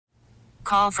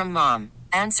Call from mom.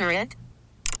 Answer it.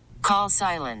 Call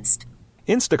silenced.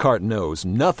 Instacart knows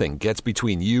nothing gets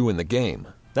between you and the game.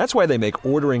 That's why they make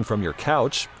ordering from your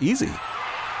couch easy.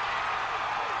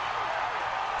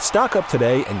 Stock up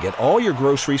today and get all your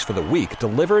groceries for the week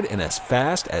delivered in as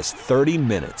fast as 30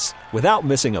 minutes without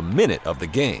missing a minute of the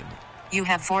game. You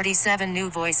have 47 new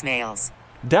voicemails.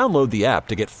 Download the app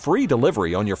to get free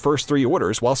delivery on your first 3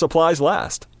 orders while supplies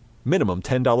last. Minimum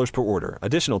 $10 per order.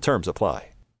 Additional terms apply.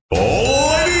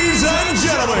 Ladies and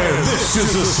gentlemen, this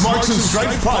is the Smarts and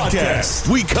Stripes podcast.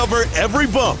 We cover every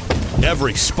bump,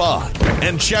 every spot,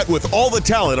 and chat with all the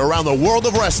talent around the world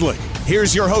of wrestling.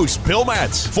 Here's your host, Bill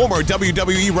Matz, former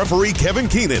WWE referee Kevin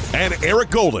Keenan, and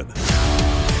Eric Golden.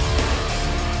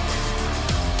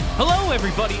 Hello,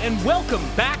 everybody, and welcome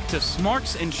back to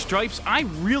Smarts and Stripes. I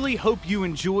really hope you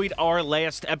enjoyed our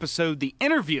last episode, the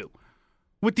interview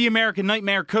with the American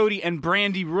Nightmare, Cody and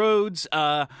Brandi Rhodes.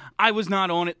 I was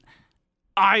not on it.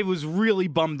 I was really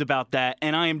bummed about that,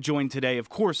 and I am joined today, of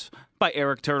course, by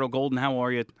Eric Turtle Golden. How are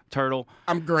you, Turtle?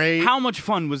 I'm great. How much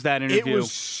fun was that interview? It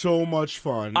was so much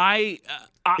fun. It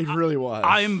really was.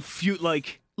 I am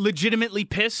legitimately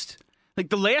pissed. Like,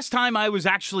 the last time I was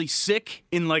actually sick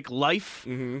in, life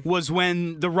was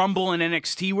when the Rumble and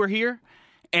NXT were here.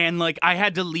 And, I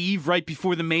had to leave right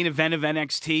before the main event of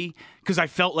NXT because I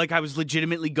felt like I was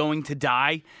legitimately going to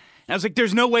die. And I was like,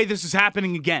 there's no way this is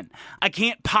happening again. I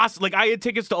can't possibly... I had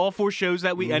tickets to all 4 shows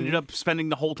that we ended up spending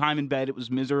the whole time in bed. It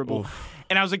was miserable. Oof.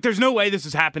 And I was like, there's no way this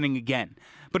is happening again.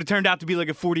 But it turned out to be a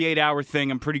 48-hour thing.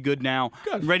 I'm pretty good now.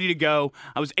 Good. Ready to go.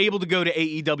 I was able to go to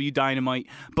AEW Dynamite.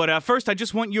 But first, I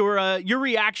just want your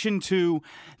reaction to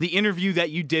the interview that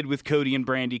you did with Cody and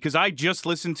Brandi, because I just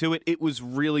listened to it. It was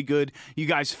really good. You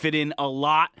guys fit in a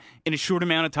lot in a short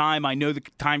amount of time. I know the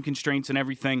time constraints and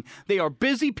everything. They are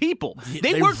busy people.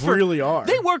 They really are.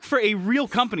 They work for a real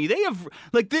company. They have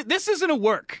this isn't a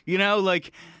work,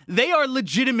 They are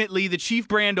legitimately the chief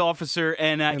brand officer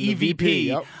and EVP VP,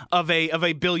 yep. of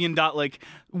a billion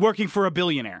working for a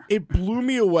billionaire. It blew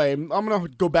me away. I'm going to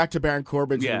go back to Baron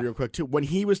Corbin's interview real quick, too. When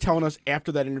he was telling us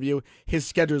after that interview, his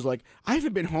schedule is I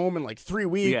haven't been home in 3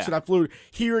 weeks, and I flew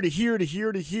here to here to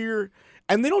here to here.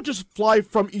 And they don't just fly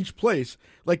from each place.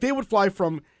 They would fly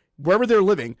from wherever they're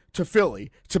living to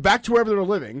Philly, to back to wherever they're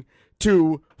living,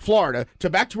 to Florida, to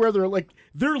back to where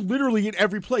they're literally in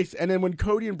every place. And then when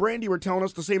Cody and Brandi were telling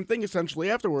us the same thing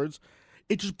essentially afterwards,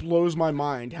 it just blows my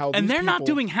mind how and they're not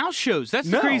doing house shows. That's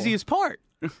the craziest part.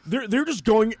 They're just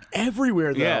going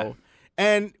everywhere, though. Yeah.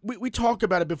 And we talked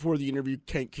about it before the interview,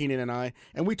 Keenan and I,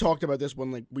 and we talked about this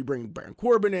when we bring Baron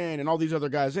Corbin in and all these other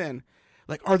guys in.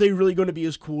 Are they really going to be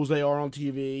as cool as they are on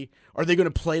TV? Are they going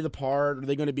to play the part? Are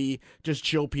they going to be just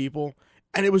chill people?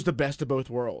 And it was the best of both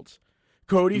worlds.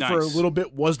 Cody, for a little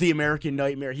bit, was the American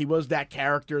Nightmare. He was that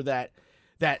character, that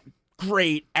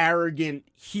great, arrogant,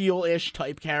 heel-ish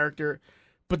type character.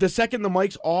 But the second the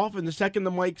mic's off and the second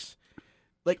the mics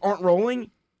aren't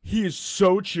rolling, he is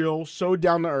so chill, so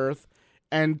down to earth,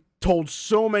 and told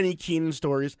so many Keenan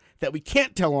stories that we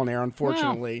can't tell on air,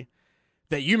 unfortunately,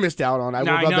 that you missed out on. I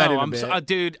will rub that in a bit.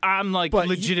 Dude, I'm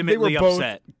legitimately they were both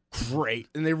upset. Great,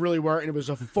 and they really were, and it was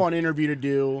a fun interview to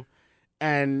do,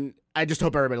 and I just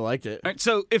hope everybody liked it. All right,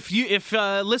 so if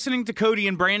listening to Cody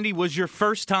and Brandi was your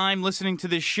first time listening to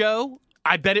this show,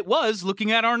 I bet it was,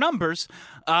 looking at our numbers.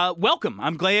 Welcome.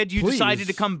 I'm glad you decided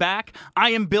to come back.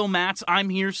 I am Bill Matz. I'm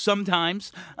here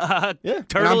sometimes.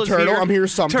 Turtle is here. I'm here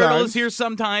sometimes. Turtle is here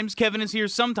sometimes. Kevin is here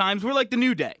sometimes. We're like the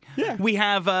New Day. Yeah. We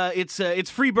have it's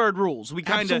Freebird rules. We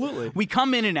we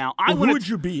come in and out. Who would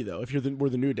you be though if we're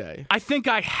the New Day? I think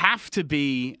I have to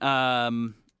be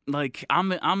I'm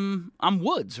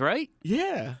Woods, right?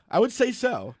 Yeah, I would say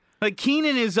so.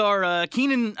 Keenan is our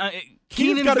Keenan's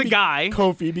the guy.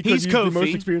 Kofi, because he's the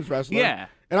most experienced wrestler. Yeah.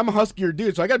 And I'm a huskier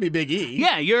dude, so I got to be Big E.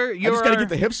 Yeah, you're. I just got to get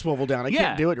the hip swivel down. I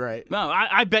can't do it right. No,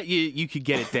 I bet you could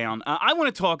get it down. I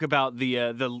want to talk about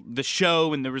the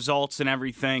show and the results and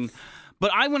everything,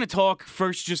 but I want to talk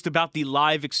first just about the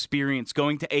live experience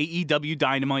going to AEW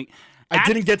Dynamite. I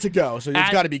didn't get to go, so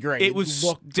it's got to be great. It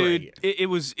was, dude. It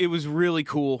was really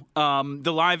cool.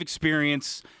 The live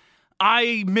experience.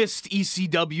 I missed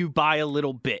ECW by a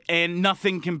little bit, and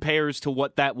nothing compares to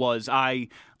what that was. I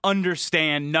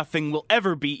understand nothing will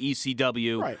ever be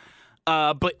ECW. Right.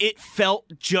 But it felt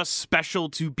just special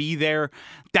to be there.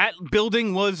 That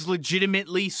building was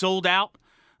legitimately sold out.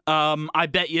 I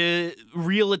bet you,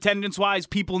 real attendance-wise,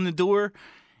 people in the door,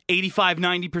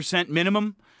 85-90%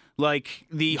 minimum.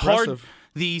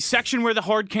 The section where the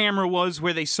hard camera was,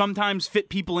 where they sometimes fit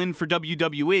people in for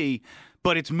WWE,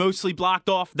 but it's mostly blocked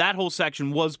off. That whole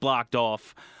section was blocked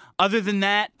off. Other than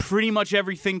that, pretty much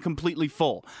everything completely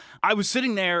full. I was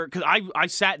sitting there because I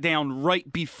sat down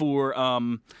right before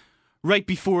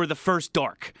the first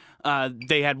dark.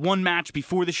 They had one match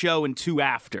before the show and two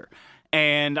after.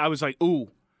 And I was like, ooh,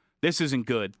 this isn't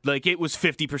good. Like, it was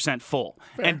 50% full.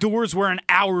 Fair. And doors were an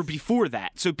hour before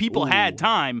that. So people had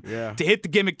time to hit the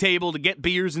gimmick table, to get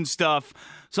beers and stuff.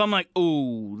 So I'm like,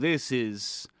 ooh, this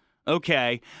is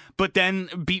okay. But then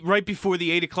right before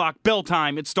the 8 o'clock bell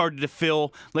time, it started to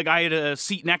fill. Like, I had a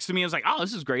seat next to me. I was like, oh,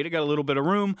 this is great. I got a little bit of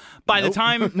room. By the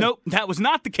time, that was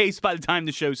not the case by the time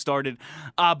the show started.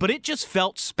 But it just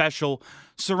felt special,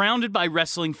 surrounded by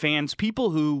wrestling fans,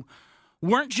 people who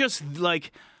weren't just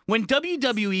like, when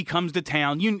WWE comes to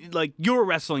town, you're a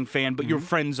wrestling fan, but your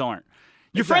friends aren't.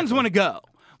 Your friends want to go.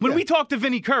 When we talked to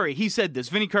Vinny Curry, he said this.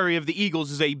 Vinny Curry of the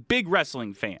Eagles is a big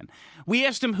wrestling fan. We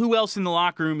asked him who else in the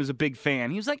locker room is a big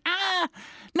fan. He was like,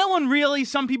 no one really.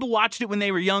 Some people watched it when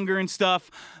they were younger and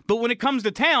stuff. But when it comes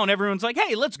to town, everyone's like,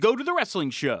 hey, let's go to the wrestling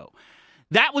show.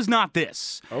 That was not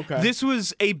this. Okay. This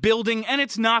was a building, and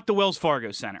it's not the Wells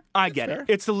Fargo Center. I get it.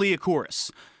 It's the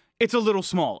Liacouras. It's a little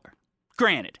smaller.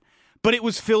 Granted. But it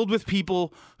was filled with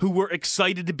people who were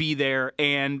excited to be there.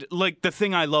 And, like, the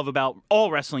thing I love about all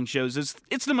wrestling shows is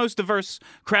it's the most diverse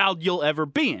crowd you'll ever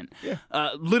be in. Yeah.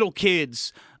 Little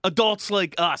kids, adults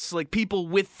like us, like people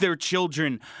with their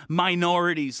children,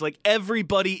 minorities, like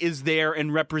everybody is there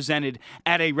and represented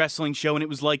at a wrestling show, and it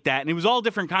was like that. And it was all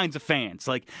different kinds of fans,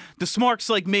 like the smarks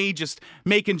like me, just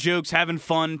making jokes, having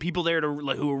fun, people there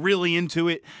who are really into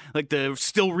it, like the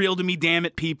still real to me damn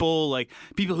it people, like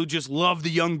people who just love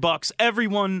the Young Bucks,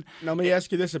 everyone. Now, let me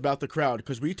ask you this about the crowd,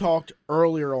 because we talked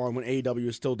earlier on when AEW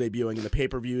was still debuting and the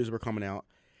pay-per-views were coming out.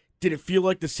 Did it feel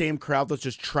like the same crowd that's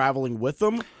just traveling with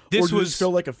them? Or did it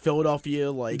feel like a Philadelphia,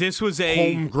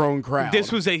 homegrown crowd?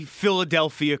 This was a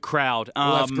Philadelphia crowd.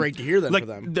 Well, that's great to hear that for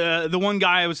them. The one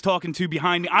guy I was talking to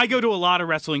behind me, I go to a lot of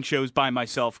wrestling shows by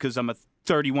myself because I'm a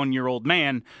 31-year-old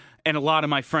man, and a lot of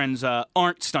my friends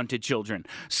aren't stunted children.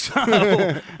 So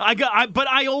but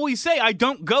I always say I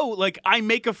don't go. Like, I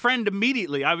make a friend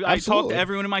immediately. I talk to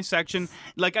everyone in my section.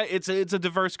 Like, it's a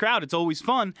diverse crowd. It's always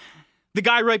fun. The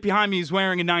guy right behind me is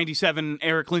wearing a 97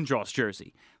 Eric Lindros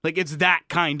jersey. Like, it's that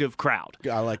kind of crowd.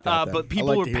 I like that. But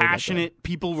people were passionate.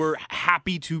 People were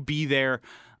happy to be there.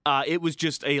 It was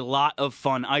just a lot of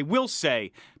fun. I will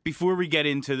say, before we get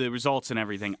into the results and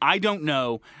everything, I don't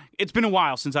know. It's been a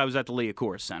while since I was at the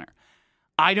Liacouras Center.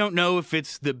 I don't know if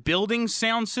it's the building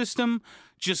sound system,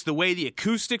 just the way the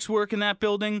acoustics work in that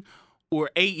building, or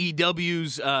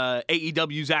AEW's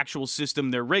actual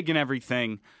system, their rig and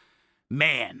everything.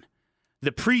 Man.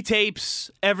 The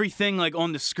pre-tapes, everything like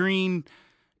on the screen,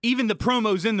 even the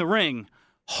promos in the ring,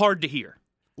 hard to hear.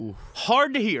 Oof.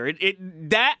 Hard to hear.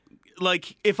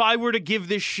 If I were to give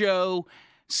this show,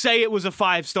 say it was a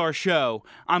 5-star show,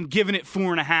 I'm giving it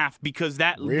 4.5 because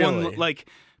that one, like,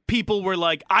 people were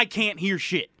like, I can't hear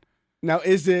shit. Now,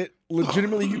 is it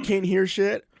legitimately you can't hear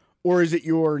shit? Or is it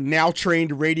your now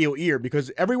trained radio ear?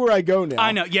 Because everywhere I go now,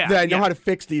 I know how to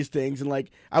fix these things. And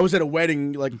like, I was at a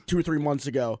wedding like 2 or 3 months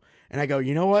ago, and I go,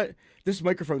 you know what? This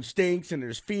microphone stinks, and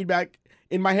there's feedback.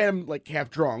 In my head, I'm like half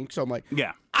drunk, so I'm like,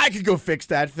 I could go fix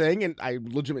that thing, and I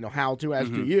legitimately know how to, as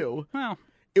do you. Well,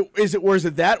 is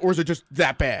it that, or is it just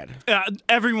that bad?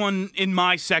 Everyone in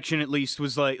my section, at least,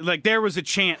 was like there was a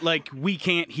chant like, "We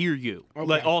can't hear you." Okay.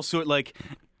 Like, also, like.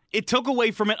 It took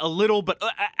away from it a little, but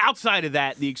outside of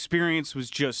that, the experience was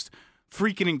just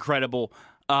freaking incredible.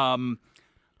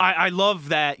 I love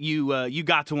that you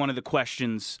got to one of the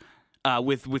questions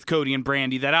with Cody and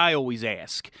Brandy that I always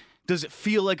ask. Does it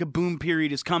feel like a boom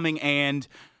period is coming? And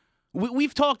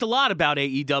we've talked a lot about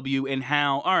AEW and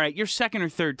how, all right, you're second or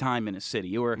third time in a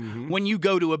city, or when you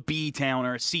go to a B town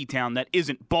or a C town that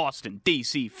isn't Boston,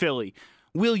 D.C., Philly,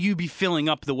 will you be filling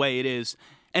up the way it is?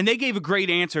 And they gave a great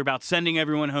answer about sending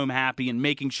everyone home happy and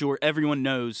making sure everyone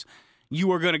knows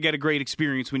you are going to get a great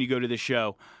experience when you go to this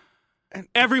show. And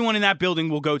everyone in that building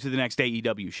will go to the next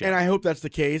AEW show. And I hope that's the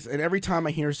case. And every time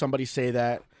I hear somebody say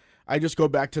that, I just go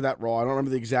back to that Raw. I don't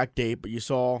remember the exact date, but you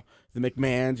saw the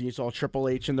McMahons and you saw Triple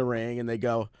H in the ring, and they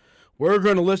go, we're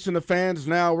going to listen to fans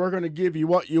now. We're going to give you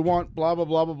what you want, blah, blah,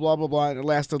 blah, blah, blah, blah, blah. And it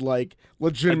lasted like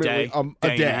legitimately a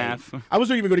day. And a half. I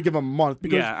wasn't even going to give them a month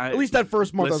because at least that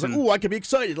first month I was like, ooh, I can be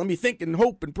excited. Let me think and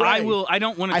hope and pray. I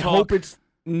don't want to talk. I hope it's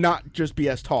not just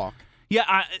BS talk.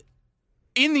 Yeah,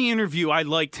 in the interview, I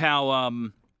liked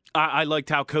how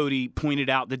Cody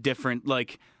pointed out the different,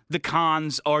 like, the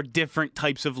Khans are different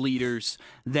types of leaders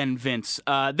than Vince.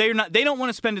 They don't want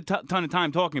to spend a ton of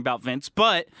time talking about Vince,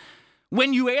 but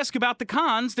when you ask about the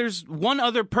cons, there's one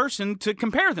other person to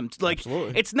compare them to. Like,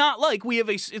 Absolutely. it's not like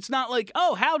it's not like,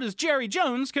 oh, how does Jerry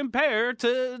Jones compare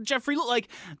to Jeffrey? Like,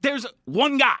 there's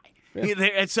one guy. Yeah.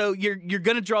 And so you're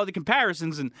going to draw the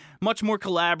comparisons, and much more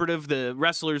collaborative. The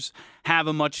wrestlers have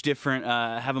a much different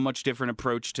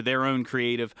approach to their own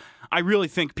creative. I really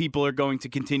think people are going to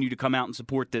continue to come out and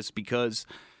support this because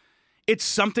it's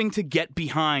something to get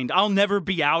behind. I'll never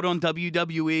be out on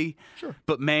WWE, sure,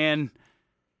 but man,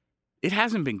 it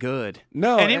hasn't been good.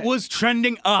 No, and it was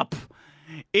trending up.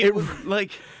 It was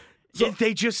like. So,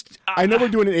 they just. I know we're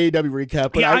doing an AEW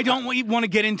recap, but yeah, I don't want to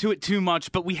get into it too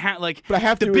much. But we have but I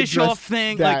have the to Bischoff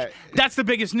thing. That. Like that's the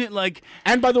biggest news. Like,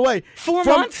 and by the way, 4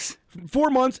 months. 4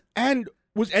 months, and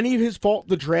was any of his fault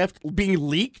the draft being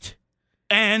leaked?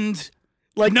 And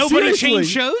like nobody seriously, changed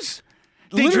shows.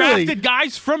 They literally, drafted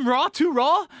guys from Raw to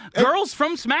Raw, girls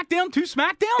from SmackDown to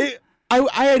SmackDown.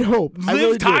 I had hope.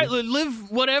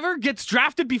 Liv whatever gets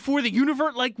drafted before the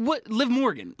universe. Like what? Liv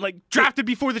Morgan drafted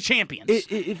before the champions.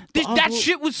 That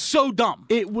shit was so dumb.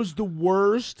 It was the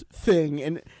worst thing,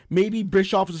 and maybe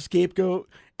Bischoff is a scapegoat.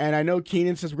 And I know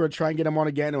Keenan says we're going to try and get him on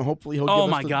again, and hopefully he'll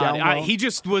give us the down low. Oh my God, he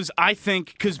just was. I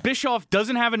think because Bischoff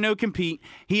doesn't have a no compete,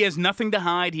 he has nothing to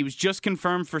hide. He was just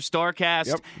confirmed for StarCast.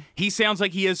 Yep. He sounds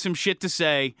like he has some shit to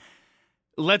say.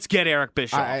 Let's get Eric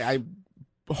Bischoff. I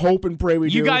hope and pray we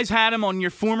do. You guys had him on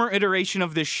your former iteration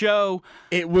of this show.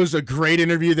 It was a great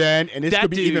interview then, and this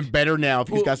could be even better now if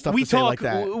he's got stuff to say like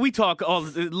that. We talk a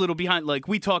little behind, like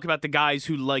we talk about the guys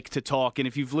who like to talk, and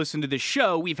if you've listened to this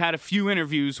show, we've had a few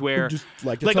interviews where, just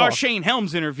like our Shane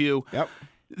Helms interview. Yep.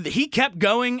 He kept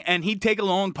going, and he'd take a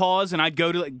long pause, and I'd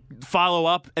go to follow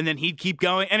up, and then he'd keep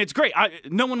going, and it's great.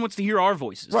 No one wants to hear our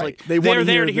voices. Right. Like, they're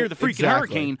there to hear the freaking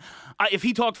hurricane. If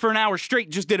he talked for an hour straight,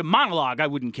 just did a monologue, I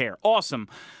wouldn't care. Awesome.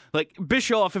 Like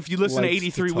Bischoff, if you listen to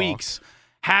 83 Weeks,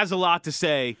 has a lot to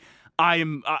say.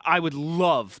 I would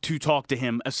love to talk to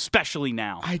him, especially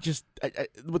now. I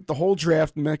with the whole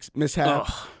draft mishap,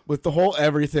 with the whole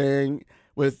everything,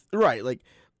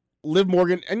 Liv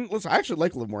Morgan, and listen, I actually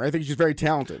like Liv Morgan. I think she's very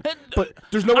talented. But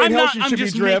there's no way in hell she should be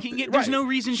drafted. There's no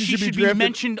reason she should be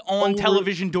mentioned on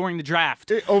television during the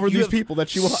draft. Over these people that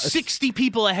she was. 60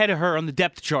 people ahead of her on the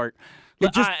depth chart.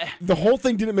 The whole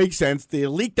thing didn't make sense. They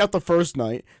leaked out the first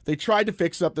night. They tried to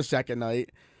fix it up the second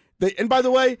night. And by the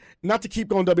way, not to keep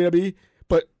going WWE,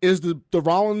 but is the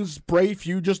Rollins-Bray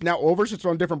feud just now over since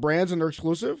they're on different brands and they're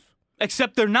exclusive?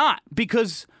 Except they're not,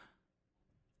 because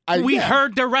we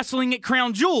heard they're wrestling at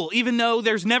Crown Jewel, even though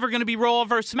there's never going to be Raw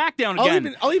versus SmackDown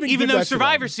again. I'll even even though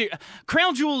Survivor Series,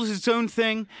 Crown Jewel is its own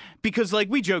thing, because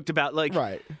we joked about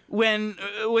when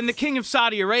the King of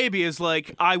Saudi Arabia is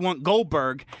like, I want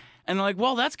Goldberg, and they're like,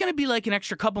 well, that's going to be like an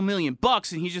extra couple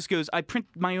 $1,000,000, and he just goes, I print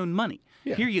my own money.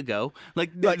 Yeah. Here you go.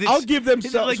 I'll give them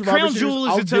Crown Jewel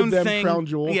is its own thing. Crown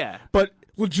Jewel. Yeah, but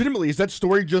legitimately, is that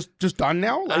story just done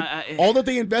now? All that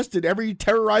they invested, every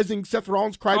terrorizing Seth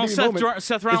Rollins crybaby moment,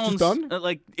 Seth Rollins, is just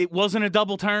done? It wasn't a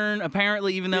double turn,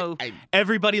 apparently, even though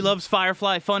everybody loves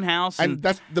Firefly Funhouse. And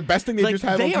that's the best thing they just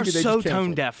have on TV. They are so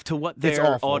tone deaf to what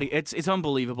their audience. It's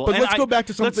unbelievable. But let's go back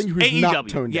to something who's not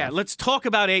tone deaf. Yeah, let's talk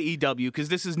about AEW, because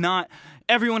this is not.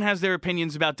 Everyone has their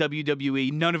opinions about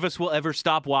WWE. None of us will ever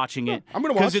stop watching it. I'm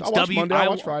going to watch. I'll watch Monday.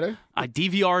 I'll watch Friday. I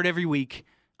DVR it every week.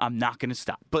 I'm not going to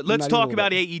stop. But let's talk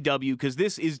about AEW, because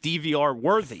this is DVR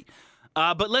worthy.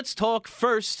 But let's talk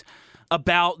first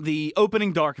about the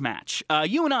opening dark match.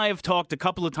 You and I have talked a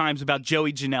couple of times about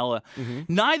Joey Janela. Mm-hmm.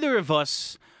 Neither of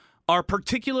us are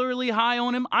particularly high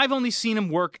on him. I've only seen him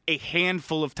work a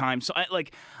handful of times. So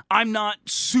I'm not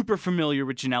super familiar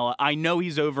with Janela. I know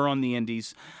he's over on the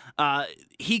indies.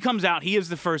 He comes out. He is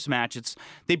the first match.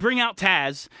 They bring out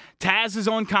Taz. Taz is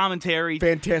on commentary.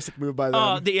 Fantastic move by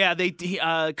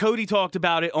them. Cody talked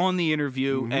about it on the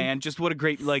interview, and just what a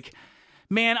great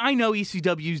man. I know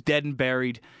ECW's dead and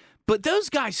buried, but those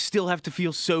guys still have to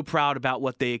feel so proud about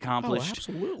what they accomplished.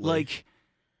 Oh, absolutely.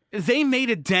 They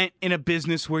made a dent in a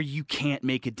business where you can't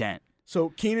make a dent. So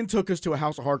Keenan took us to a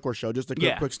House of Hardcore show. Just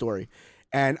a quick story,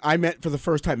 and I for the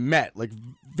first time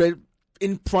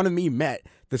in front of me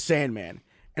the Sandman.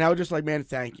 And I was just like, man,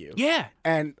 thank you. Yeah.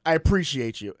 And I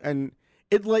appreciate you. And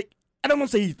I don't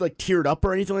want to say he teared up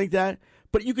or anything like that,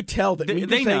 but you could tell that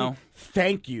they know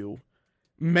thank you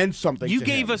meant something you to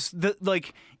gave him. us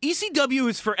ECW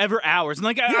is forever ours. And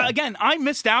again, I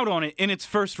missed out on it in its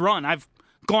first run. I've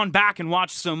gone back and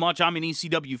watched so much. I'm an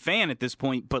ECW fan at this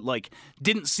point, but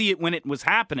didn't see it when it was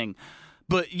happening.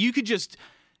 But you could just,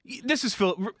 this is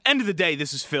Philly. End of the day,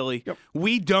 this is Philly. Yep.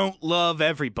 We don't love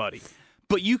everybody.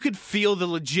 But you could feel the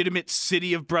legitimate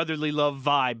City of Brotherly Love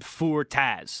vibe for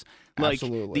Taz. Like,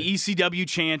 Absolutely. the ECW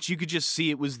chants, you could just see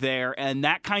it was there, and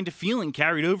that kind of feeling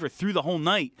carried over through the whole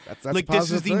night. That's like, a this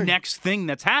is positive the thing. next thing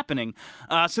that's happening.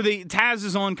 So Taz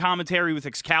is on commentary with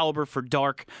Excalibur for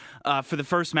Dark for the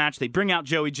first match. They bring out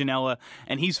Joey Janela,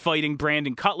 and he's fighting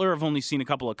Brandon Cutler. I've only seen a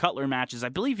couple of Cutler matches. I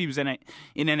believe he was in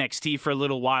NXT for a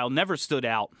little while, never stood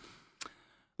out.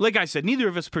 Like I said, neither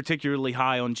of us particularly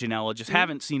high on Janela, just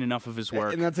haven't seen enough of his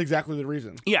work. And that's exactly the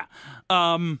reason. Yeah.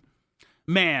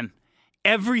 Man,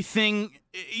 everything.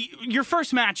 Your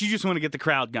first match, you just want to get the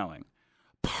crowd going.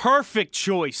 Perfect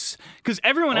choice. Because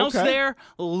everyone else Okay. there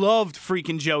loved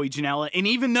freaking Joey Janela. And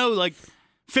even though, like,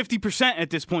 50%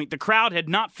 at this point, the crowd had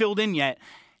not filled in yet,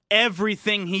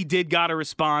 everything he did got a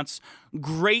response.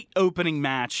 Great opening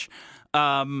match.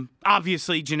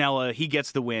 Obviously, Janela, he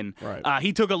gets the win. Right.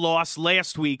 He took a loss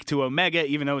last week to Omega,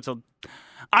 even though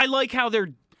I like how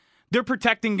they're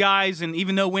protecting guys, and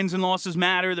even though wins and losses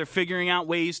matter, they're figuring out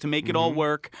ways to make it all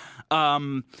work.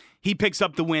 He picks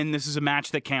up the win. This is a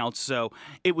match that counts, so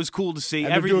it was cool to see.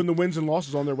 And they're doing the wins and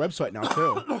losses on their website now,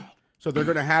 too. So they're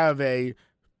going to have a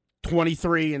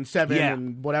 23-7 Yeah.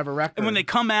 and whatever record. And when they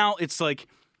come out, it's like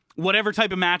whatever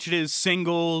type of match it is,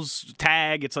 singles,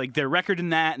 tag, it's like their record in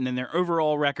that, and then their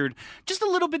overall record. Just a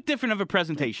little bit different of a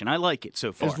presentation. I like it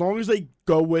so far. As long as they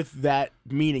go with that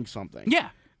meaning something. Yeah.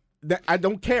 I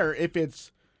don't care if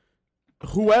it's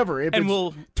whoever. If And it's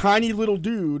we'll- tiny little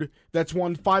dude that's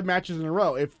won 5 matches in a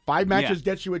row. If 5 matches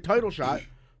gets you a title shot,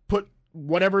 put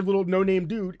whatever little no-name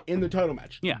dude in the title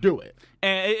match. Yeah. Do it.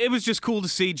 And it was just cool to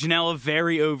see Janela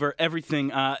very over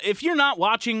everything. If you're not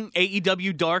watching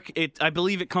AEW Dark, I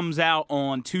believe it comes out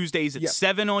on Tuesdays at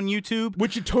 7 on YouTube.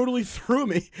 Which it totally threw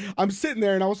me. I'm sitting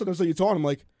there and all of a sudden I saw you talking. I'm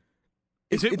like,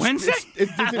 Is it Wednesday? Is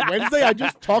it Wednesday? I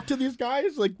just talked to these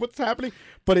guys. Like, what's happening?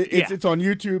 But it's on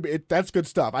YouTube. That's good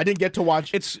stuff. I didn't get to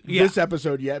watch this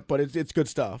episode yet, but it's good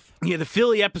stuff. Yeah, the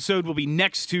Philly episode will be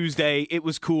next Tuesday. It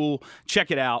was cool. Check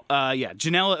it out.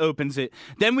 Janela opens it.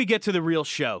 Then we get to the real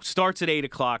show. Starts at 8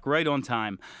 o'clock, right on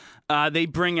time. They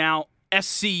bring out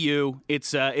SCU.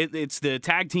 It's the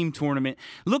tag team tournament.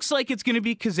 Looks like it's going to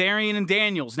be Kazarian and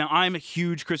Daniels. Now, I'm a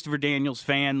huge Christopher Daniels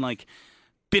fan. Like,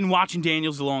 been watching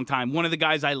Daniels a long time. One of the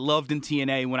guys I loved in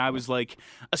TNA when I was like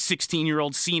a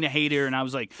 16-year-old Cena hater, and I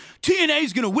was like,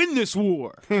 TNA's gonna win this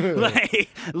war. Like,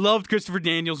 loved Christopher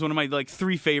Daniels, one of my like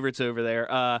 3 favorites over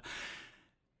there.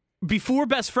 Before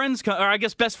Best Friends, or I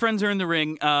guess Best Friends are in the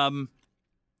ring. Lucha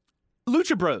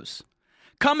Bros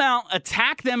come out,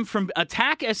 attack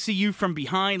SCU from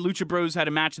behind. Lucha Bros had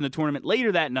a match in the tournament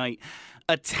later that night.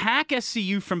 Attack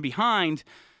SCU from behind.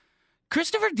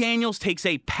 Christopher Daniels takes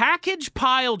a package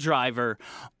pile driver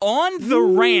on the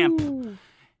ramp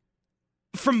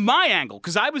from my angle,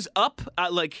 because I was up,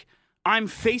 I'm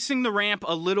facing the ramp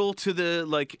a little to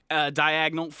the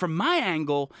diagonal. From my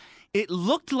angle, it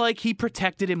looked like he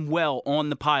protected him well on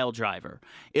the pile driver.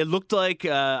 It looked like,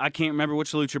 I can't remember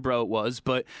which Lucha Bro it was,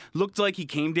 but looked like he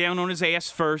came down on his ass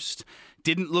first.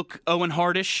 Didn't look Owen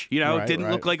Hartish,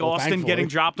 didn't look like Austin thankfully. getting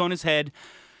dropped on his head.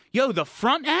 Yo, the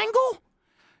front angle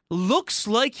looks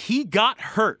like he got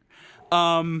hurt.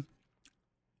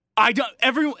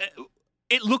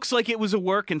 It looks like it was a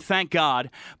work, and thank God.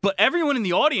 But everyone in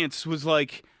the audience was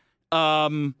like,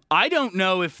 I don't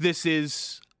know if this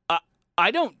is.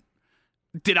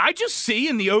 Did I just see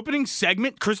in the opening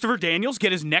segment Christopher Daniels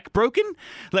get his neck broken?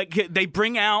 Like, they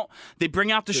bring out the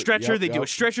stretcher, they do a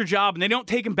stretcher job, and they don't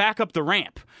take him back up the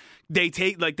ramp.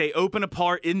 They open a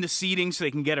part in the seating so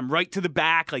they can get him right to the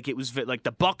back. Like, it was like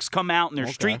the Bucks come out in their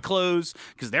street clothes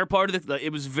because they're part of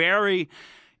it was very.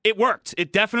 It worked.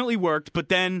 It definitely worked. But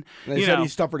then They said he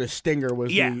suffered a stinger.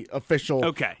 Was the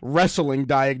official wrestling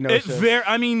diagnosis?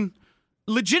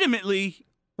 Legitimately,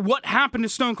 what happened to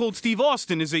Stone Cold Steve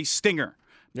Austin is a stinger.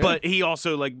 Yeah. But he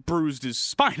also bruised his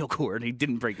spinal cord. He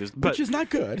didn't break his. Which is not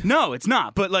good. No, it's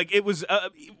not. But it was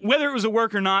whether it was a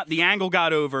work or not, the angle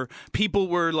got over. People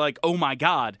were like, "Oh my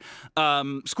god!"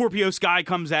 Scorpio Sky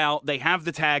comes out. They have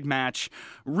the tag match.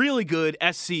 Really good.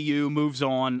 SCU moves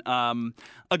on.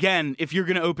 Again, if you're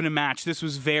going to open a match, this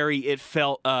was It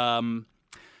felt how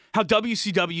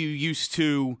WCW used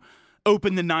to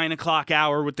open the 9 o'clock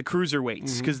hour with the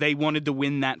cruiserweights because they wanted to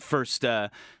win that first.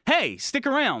 Hey, stick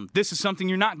around. This is something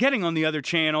you're not getting on the other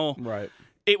channel. Right.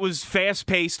 It was fast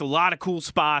paced, a lot of cool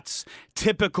spots,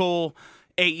 typical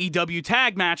AEW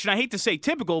tag match. And I hate to say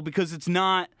typical because it's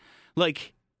not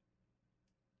like.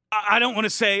 I don't want to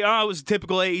say, it was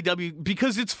typical AEW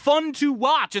because it's fun to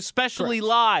watch, especially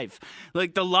live.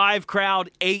 Like, the live crowd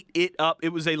ate it up. It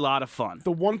was a lot of fun.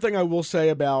 The one thing I will say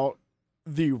about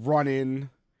the run-in,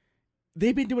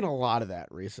 they've been doing a lot of that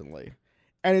recently.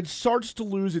 and it starts to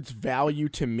lose its value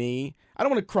to me. I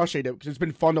don't want to crush it because it's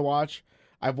been fun to watch.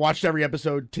 I've watched every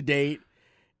episode to date.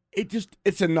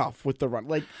 It's enough with the run.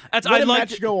 Like, let a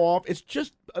match go off. It's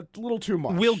just a little too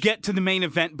much. We'll get to the main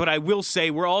event, but I will say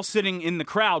we're all sitting in the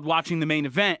crowd watching the main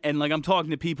event, and like I'm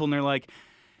talking to people, and they're like,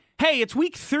 "Hey, it's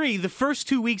week 3. The first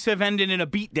 2 weeks have ended in a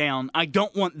beatdown. I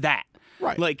don't want that."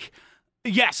 Right. Like,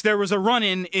 yes, there was a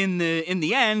run-in in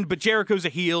the end, but Jericho's a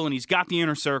heel, and he's got the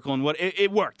inner circle, and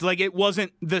it worked. Like, it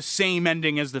wasn't the same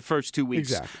ending as the first 2 weeks.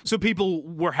 Exactly. So people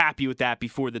were happy with that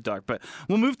before the dark. But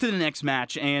we'll move to the next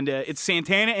match, and it's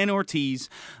Santana and Ortiz.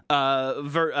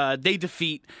 They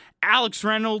defeat Alex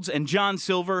Reynolds and John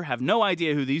Silver. Have no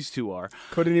idea who these two are.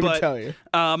 Couldn't even tell you.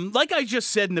 Like I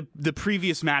just said in the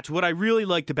previous match, what I really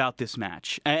liked about this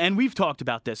match, and we've talked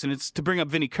about this, and it's to bring up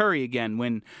Vinny Curry again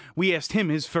when we asked him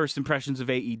his first impressions of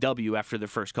AEW after the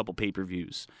first couple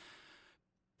pay-per-views.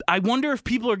 I wonder if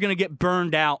people are going to get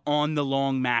burned out on the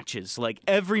long matches. Like,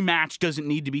 every match doesn't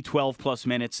need to be 12-plus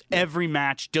minutes. Every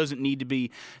match doesn't need to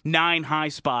be 9 high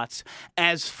spots.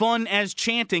 As fun as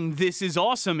chanting "This is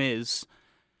awesome" is,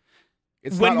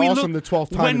 it's not awesome the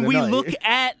 12th time in the night. When we look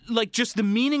at, like, just the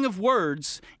meaning of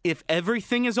words, if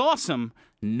everything is awesome,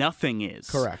 nothing is.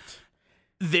 Correct.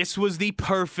 This was the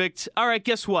perfect... All right,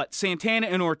 guess what? Santana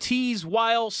and Ortiz,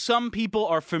 while some people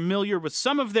are familiar with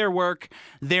some of their work,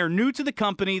 they're new to the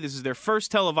company. This is their first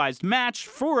televised match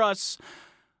for us.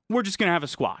 We're just going to have a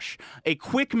squash. A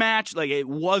quick match. Like, it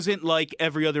wasn't like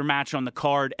every other match on the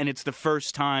card, and it's the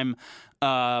first time...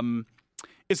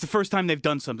 It's the first time they've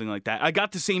done something like that. I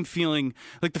got the same feeling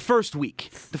like the first week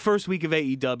of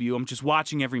AEW. I'm just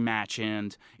watching every match,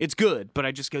 and it's good, but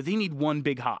I just go, they need one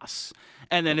big hoss.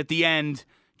 And then at the end,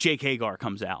 Jake Hagar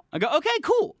comes out. I go, okay,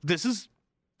 cool.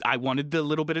 I wanted a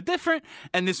little bit of different,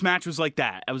 and this match was like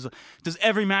that. Does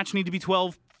every match need to be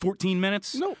 12, 14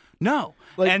 minutes? No.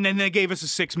 Like, and then they gave us a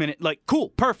 6-minute, like, cool,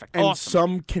 perfect, and awesome.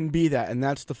 Some can be that, and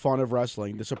that's the fun of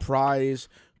wrestling. The surprise,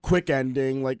 quick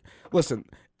ending. Like, listen,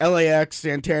 LAX,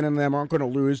 Santana, and them aren't going to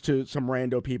lose to some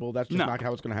rando people. That's just not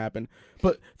how it's going to happen.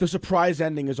 But the surprise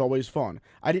ending is always fun.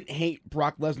 I didn't hate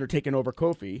Brock Lesnar taking over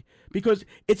Kofi because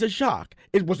it's a shock.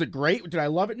 Was it great? Did I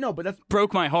love it? No, but that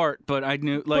broke my heart. But I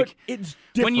knew, like, but it's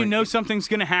different. When you know something's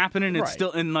going to happen and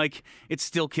right. it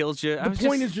still kills you. The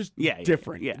point is just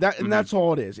different. Yeah. And that's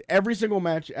all it is. Every single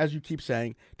match, as you keep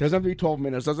saying, doesn't have to be 12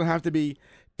 minutes. Doesn't have to be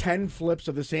 10 flips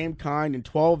of the same kind and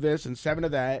 12 this and 7 of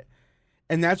that.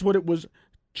 And that's what it was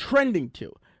trending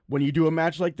to. When you do a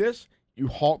match like this, you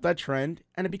halt that trend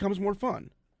and it becomes more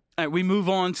fun. All right, we move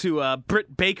on to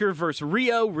Britt Baker versus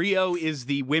Rio. Rio is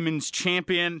the women's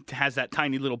champion, has that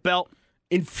tiny little belt.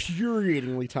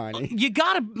 Infuriatingly tiny. You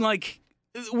gotta, like,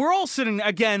 we're all sitting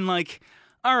again like,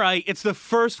 all right, it's the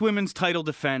first women's title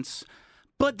defense,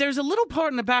 but there's a little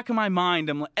part in the back of my mind,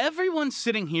 I'm like, everyone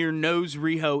sitting here knows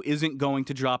Rio isn't going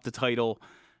to drop the title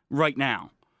right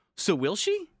now. So will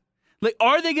she? Like,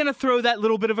 are they going to throw that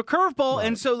little bit of a curveball? Right.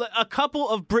 And so a couple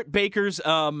of Britt Baker's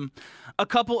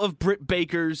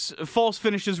false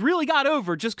finishes really got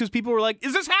over just because people were like,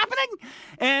 is this happening?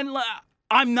 And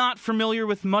I'm not familiar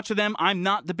with much of them. I'm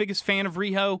not the biggest fan of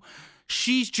Riho.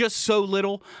 She's just so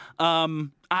little.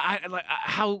 I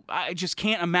just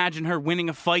can't imagine her winning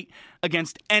a fight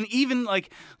against, and even,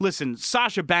 like, listen,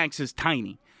 Sasha Banks is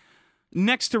tiny.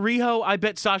 Next to Riho, I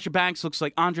bet Sasha Banks looks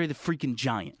like Andre the freaking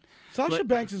Giant. Sasha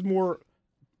Banks is more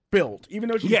built, even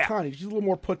though she's tiny. She's a little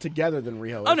more put together than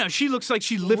Riho is. Oh, no, she looks like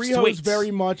she lifts Riho weights. Is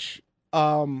very much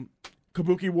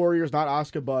Kabuki Warriors, not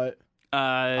Asuka, but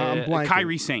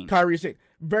Kairi Sane. Kairi Sane.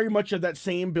 Very much of that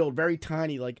same build, very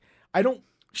tiny. Like,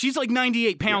 she's like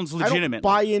 98 pounds legitimately. I don't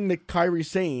buy into Kairi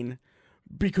Sane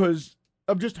because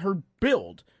of just her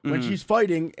build. When she's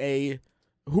fighting a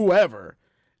whoever,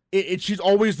 she's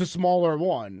always the smaller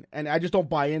one, and I just don't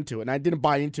buy into it. And I didn't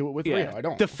buy into it with Rio. I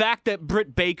don't. The fact that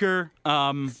Britt Baker's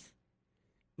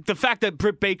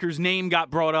name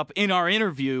got brought up in our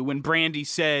interview when Brandy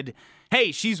said,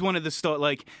 "Hey, she's one of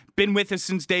the been with us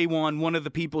since day one of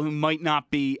the people who might not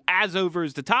be as over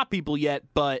as the top people yet,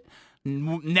 but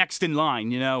next in line,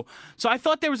 you know." So I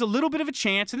thought there was a little bit of a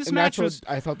chance, and match was.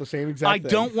 I thought the same exact thing. I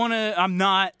don't want to.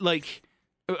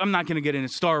 I'm not going to get into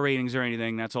star ratings or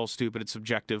anything. That's all stupid. It's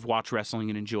subjective. Watch wrestling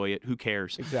and enjoy it. Who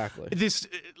cares? Exactly. This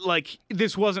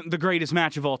wasn't the greatest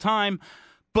match of all time,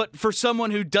 but for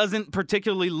someone who doesn't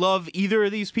particularly love either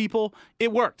of these people,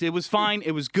 it worked. It was fine.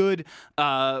 It was good.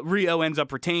 Rio ends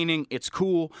up retaining. It's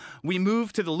cool. We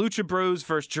move to the Lucha Bros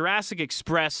versus Jurassic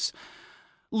Express.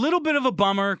 Little bit of a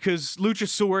bummer because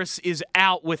Luchasaurus is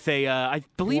out with a, I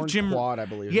believe Jim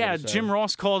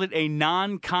Ross called it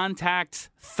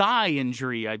thigh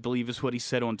injury, I believe is what he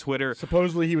said on Twitter.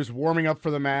 Supposedly he was warming up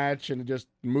for the match and just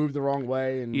moved the wrong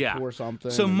way and tore something.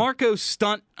 So Marco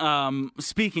Stunt,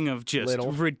 speaking of just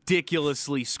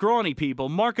ridiculously scrawny people,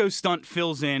 Marco Stunt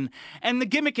fills in, and the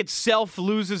gimmick itself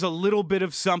loses a little bit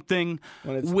of something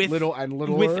when it's with, little and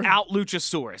littler. Without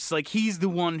Luchasaurus. Like, he's the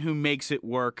one who makes it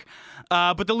work.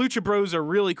 But the Lucha Bros are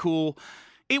really cool.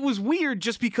 It was weird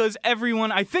just because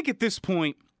everyone, I think at this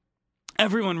point,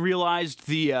 everyone realized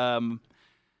the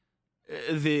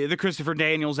Christopher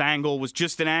Daniels angle was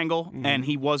just an angle, and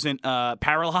he wasn't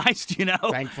paralyzed, you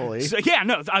know? Thankfully. So, yeah,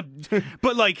 no.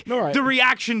 But, like, the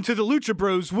reaction to the Lucha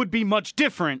Bros would be much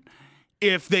different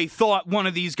if they thought one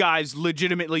of these guys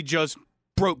legitimately just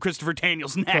broke Christopher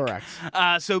Daniels' neck.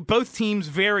 Correct. So both teams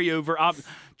very over.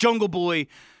 Jungle Boy,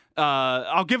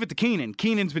 I'll give it to Keenan.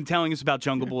 Keenan's been telling us about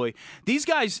Jungle Boy. These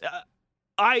guys,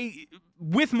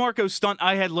 with Marco Stunt,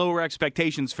 I had lower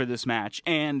expectations for this match,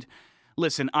 and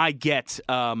listen, I get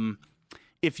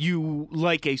if you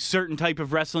like a certain type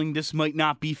of wrestling, this might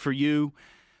not be for you.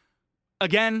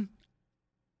 Again,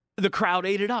 the crowd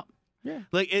ate it up. Yeah.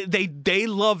 Like they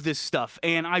love this stuff,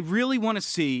 and I really want to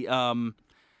see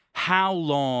how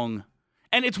long.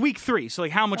 And it's week 3, so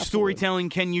like how much storytelling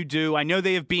can you do? I know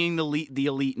they have Being the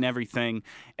elite and everything,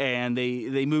 and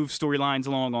they move storylines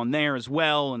along on there as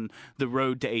well, and the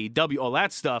road to AEW, all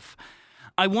that stuff.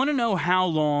 I want to know how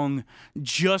long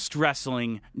just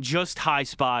wrestling, just high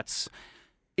spots,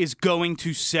 is going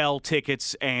to sell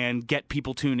tickets and get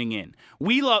people tuning in.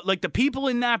 We love, like, the people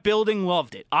in that building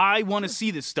loved it. I want to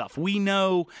see this stuff. We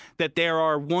know that there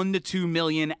are 1 to 2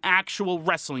 million actual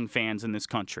wrestling fans in this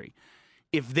country.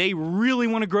 If they really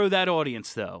want to grow that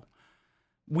audience, though,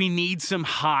 we need some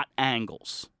hot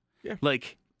angles. Yeah.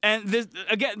 Like, and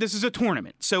this is a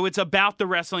tournament, so it's about the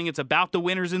wrestling. It's about the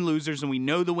winners and losers, and we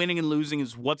know the winning and losing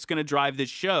is what's going to drive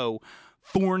this show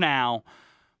for now.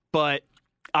 But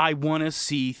I want to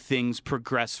see things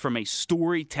progress from a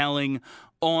storytelling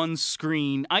on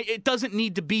screen. It doesn't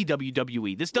need to be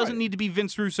WWE. This doesn't need to be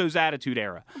Vince Russo's Attitude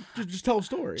Era. Just tell a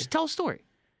story. Just tell a story.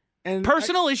 And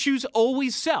personal issues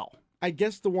always sell. I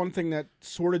guess the one thing that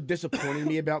sort of disappointed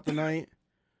me about the night,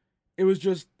 it was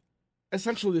just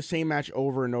essentially the same match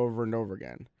over and over and over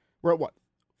again. We're at what?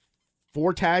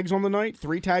 4 tags on the night?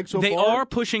 3 tags so far? They are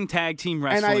pushing tag team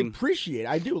wrestling. And I appreciate it.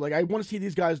 I do. Like, I want to see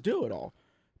these guys do it all.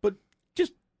 But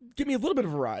just give me a little bit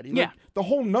of variety. Like, yeah. The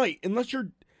whole night, unless you're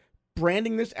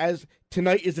branding this as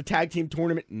tonight is a tag team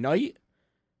tournament night,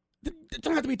 it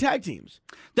don't have to be tag teams.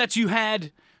 That you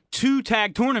had 2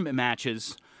 tag tournament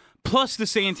matches plus the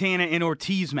Santana and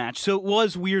Ortiz match. So it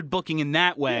was weird booking in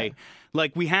that way. Yeah.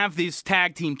 Like, we have this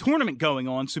tag team tournament going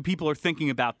on, so people are thinking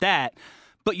about that.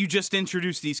 But you just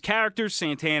introduced these characters,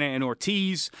 Santana and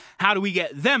Ortiz. How do we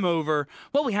get them over?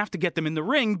 Well, we have to get them in the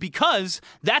ring because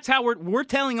that's how we're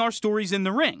telling our stories in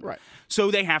the ring. Right.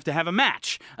 So they have to have a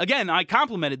match. Again, I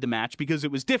complimented the match because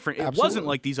it was different. It wasn't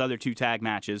like these other 2 tag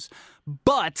matches.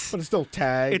 But it's still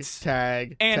tag,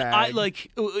 tag. I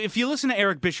like, if you listen to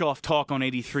Eric Bischoff talk on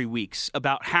 83 Weeks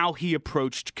about how he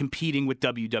approached competing with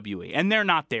WWE, and they're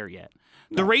not there yet.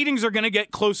 No. The ratings are going to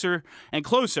get closer and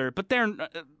closer, but they're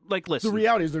like, listen. The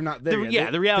reality is they're not there yet. Yeah,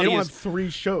 the reality is they don't have 3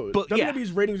 shows. But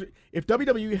WWE's ratings, if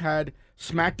WWE had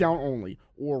SmackDown only,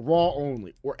 or Raw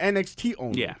only, or NXT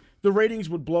only, the ratings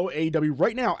would blow AEW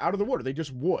right now out of the water. They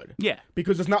just would. Yeah.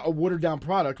 Because it's not a watered down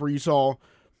product where you saw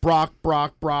Brock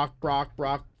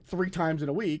 3 times in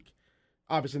a week.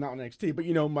 Obviously not on NXT, but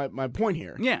you know my point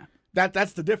here. Yeah.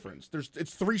 That's the difference.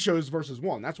 It's 3 shows versus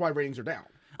 1. That's why ratings are down.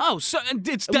 Oh, so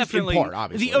it's At definitely least in part,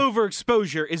 obviously. The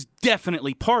overexposure is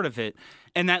definitely part of it,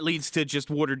 and that leads to just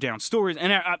watered down stories.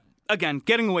 And again,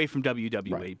 getting away from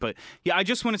WWE, but yeah, I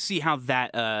just want to see how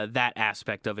that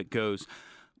aspect of it goes.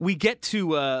 We get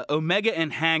to Omega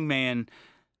and Hangman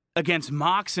against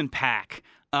Mox and Pac.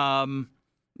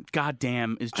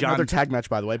 Goddamn, is John another tag match,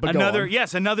 by the way? But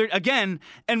another again,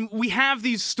 and we have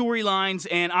these storylines,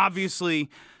 and obviously,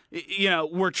 you know,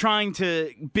 we're trying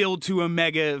to build to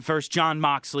Omega versus John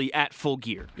Moxley at Full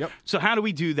Gear. Yep. So how do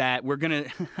we do that? We're gonna.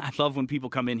 I love when people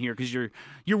come in here because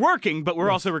you're working, but we're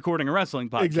also recording a wrestling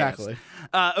podcast. Exactly.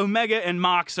 Omega and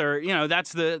Mox are, you know,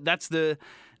 that's the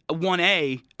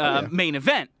 1A main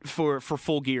event for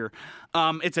Full Gear.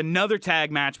 It's another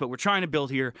tag match, but we're trying to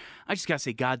build here. I just gotta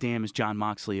say, goddamn, is John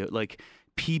Moxley like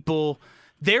people.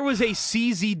 There was a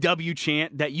CZW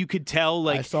chant that you could tell,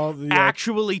 like,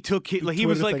 actually took it. Like, he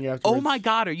was like, "Oh my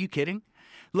God, are you kidding?"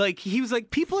 Like, he was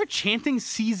like, "People are chanting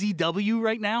CZW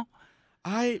right now."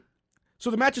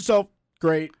 So the match itself,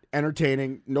 great,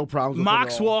 entertaining, no problems with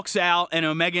Mox it at all. walks out, and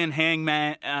Omega and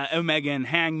Hangman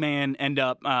end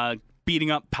up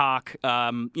beating up Pac.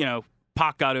 You know,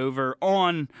 Pac got over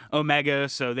on Omega,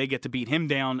 so they get to beat him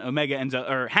down.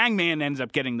 Hangman ends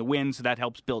up getting the win, so that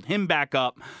helps build him back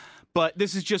up. But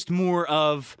this is just more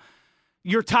of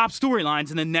your top storylines,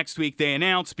 and then next week they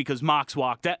announce, because Mox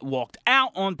walked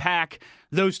out on Pac,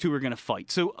 those two are going to fight.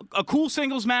 So a cool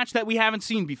singles match that we haven't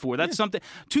seen before. That's something.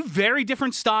 Two very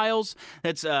different styles.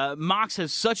 That's Mox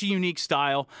has such a unique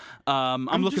style.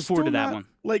 I'm looking forward to that one.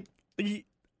 Like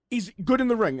he's good in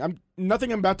the ring.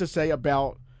 Nothing I'm about to say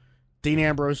about Dean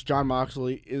Ambrose, Jon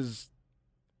Moxley is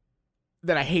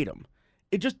that I hate him.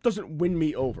 It just doesn't win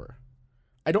me over.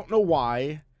 I don't know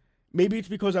why. Maybe it's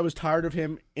because I was tired of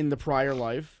him in the prior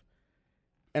life,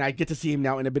 and I get to see him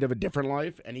now in a bit of a different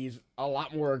life, and he's a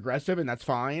lot more aggressive, and that's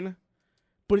fine.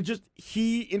 But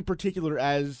he in particular,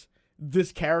 as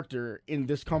this character in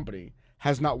this company,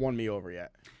 has not won me over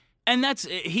yet. And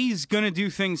he's gonna do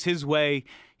things his way.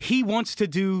 He wants to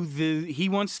do the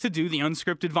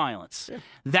unscripted violence. Yeah.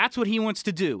 That's what he wants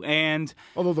to do. And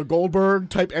although the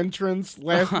Goldberg type entrance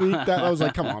last week, I was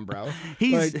like, come on, bro.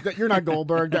 You're not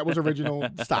Goldberg. That was original.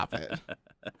 Stop it.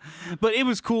 But it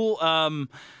was cool.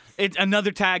 It's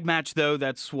another tag match though.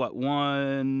 That's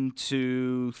 1,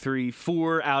 2, 3,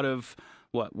 4 out of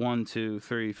 1, 2,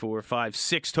 3, 4, 5,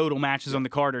 6 total matches on the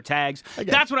card or tags.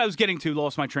 That's what I was getting to.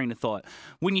 Lost my train of thought.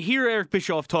 When you hear Eric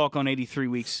Bischoff talk on 83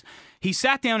 Weeks, he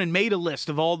sat down and made a list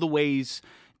of all the ways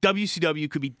WCW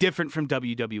could be different from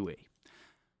WWE.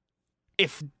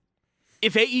 If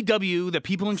AEW, the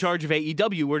people in charge of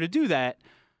AEW, were to do that,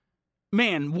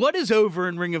 man, what is over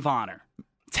in Ring of Honor?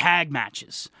 Tag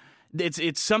matches.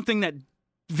 It's something that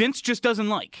Vince just doesn't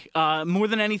like. More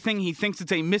than anything, he thinks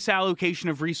it's a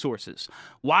misallocation of resources.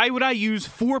 Why would I use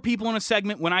 4 people in a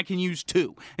segment when I can use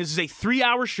 2? This is a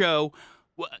 3-hour show.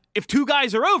 If 2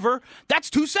 guys are over, that's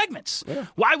 2 segments. Yeah.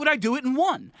 Why would I do it in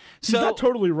 1? He's not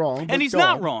totally wrong. And he's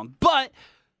not wrong. But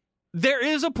there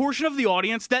is a portion of the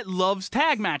audience that loves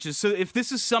tag matches. So if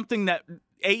this is something that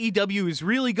AEW is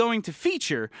really going to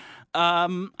feature,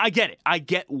 I get it. I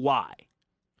get why.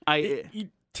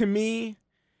 To me,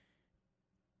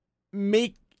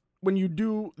 when you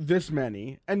do this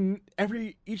many, and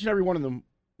each and every one of them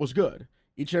was good.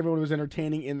 Each and every one was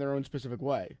entertaining in their own specific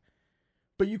way.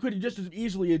 But you could have just as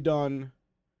easily have done,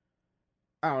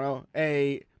 I don't know,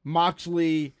 a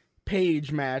Moxley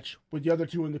Page match with the other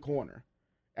 2 in the corner.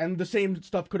 And the same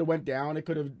stuff could have went down. It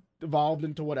could have evolved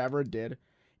into whatever it did.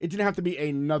 It didn't have to be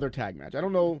another tag match. I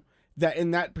don't know that in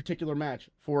that particular match,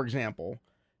 for example,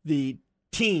 the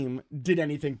team did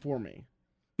anything for me.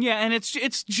 Yeah, and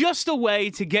it's just a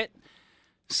way to get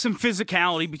some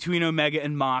physicality between Omega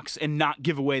and Mox and not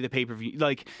give away the pay-per-view.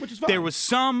 Which is fine. There was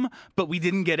some, but we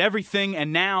didn't get everything,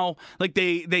 and now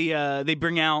they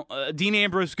bring out Dean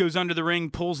Ambrose goes under the ring,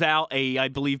 pulls out I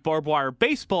believe barbed wire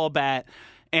baseball bat,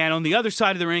 and on the other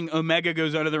side of the ring, Omega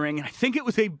goes under the ring, and I think it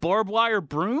was a barbed wire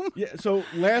broom. Yeah, so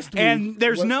last week... And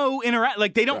there's no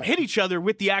interact... they don't hit each other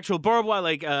with the actual barbed wire.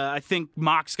 I think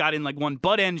Mox got in, one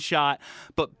butt-end shot,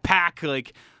 but Pac,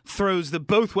 throws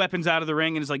both weapons out of the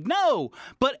ring and is like, no.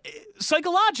 But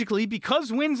psychologically,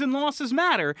 because wins and losses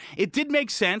matter, it did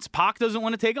make sense. Pac doesn't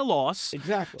want to take a loss.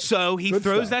 Exactly. So he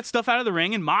throws that stuff out of the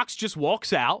ring, and Mox just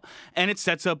walks out, and it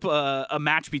sets up a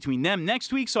match between them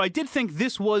next week. So I did think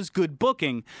this was good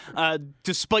booking,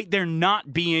 despite there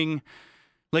not being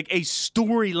a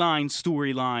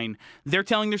storyline. They're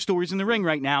telling their stories in the ring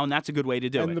right now, and that's a good way to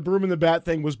do it. And the broom and the bat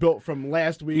thing was built from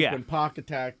last week when Pac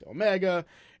attacked Omega.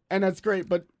 And that's great,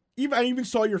 but I even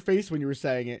saw your face when you were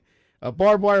saying it. A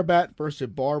barbed wire bat versus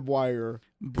barbed wire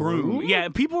broom. Yeah,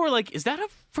 people were like, "Is that a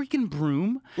freaking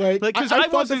broom?" Because I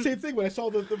thought the same thing when I saw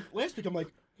the last week. I'm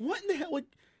like, "What in the hell?"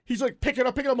 He's like, "Pick it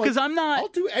up." I'm like, "Because I'm not." I'll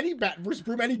do any bat versus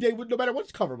broom any day, no matter what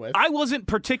it's covered with. I wasn't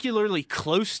particularly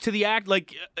close to the act.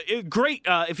 Great.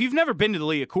 If you've never been to the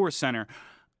Liacouras Center.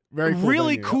 Very cool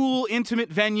really venue, cool, intimate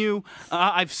venue.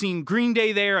 I've seen Green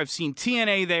Day there. I've seen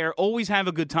TNA there. Always have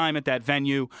a good time at that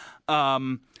venue.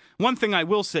 One thing I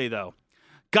will say, though,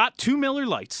 got 2 Miller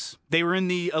Lights. They were in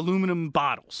the aluminum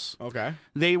bottles. Okay.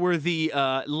 They were the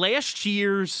last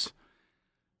year's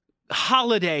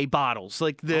holiday bottles.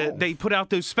 They put out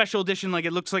those special edition,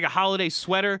 it looks like a holiday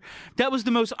sweater. That was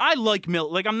the most. I like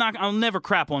Miller. I'll never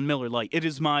crap on Miller Lite. It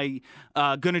is my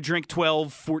gonna drink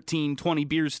 12, 14, 20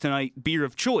 beers tonight beer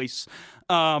of choice.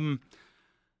 The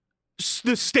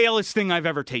stalest thing I've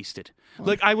ever tasted.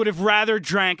 I would have rather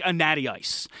drank a Natty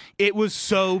Ice. It was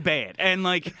so bad. And,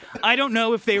 I don't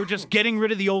know if they were just getting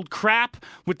rid of the old crap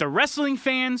with the wrestling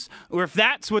fans or if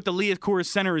that's what the Liacouras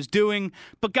Center is doing.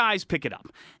 But, guys, pick it up.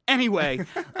 Anyway,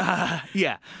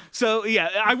 yeah. So, yeah,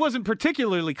 I wasn't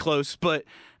particularly close, but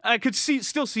I could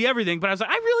still see everything, but I was like,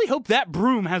 I really hope that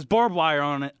broom has barbed wire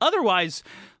on it. Otherwise,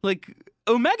 like,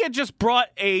 Omega just brought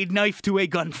a knife to a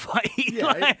gunfight.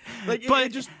 Yeah,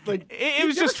 it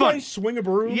was just try fun. and swing a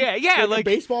broom. Yeah, like a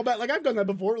baseball bat. Like I've done that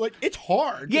before. Like it's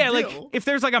hard. Yeah, like if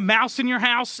there's like a mouse in your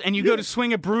house and you go to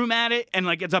swing a broom at it, and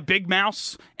like it's a big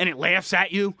mouse and it laughs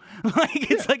at you,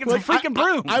 like it's a freaking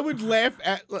broom. I would laugh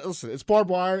at. Listen, it's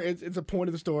barbed wire. It's a point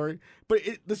of the story, but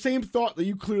the same thought that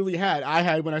you clearly had, I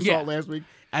had when I saw it last week,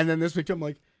 and then this week I'm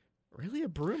like. Really, a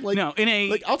broom? Like, no,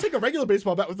 I'll take a regular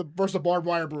baseball bat versus a barbed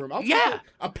wire broom. I'll take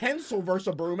a pencil versus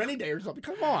a broom any day or something.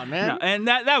 Come on, man. No, and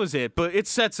that was it. But it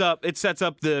sets up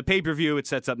the pay-per-view. It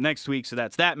sets up next week, so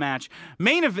that's that match.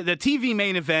 The TV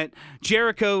main event: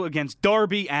 Jericho against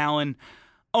Darby Allin.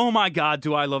 Oh my God,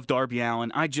 do I love Darby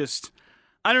Allin? I don't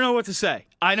know what to say.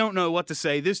 I don't know what to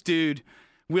say. This dude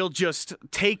will just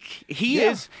take.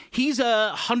 He's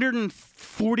a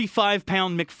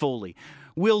 145-pound Mick Foley.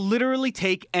 Will literally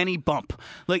take any bump.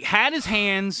 Like, had his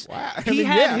hands,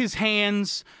 his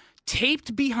hands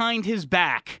taped behind his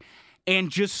back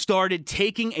and just started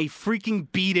taking a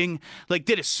freaking beating. Like,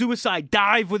 did a suicide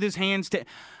dive with his hands.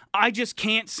 I just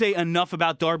can't say enough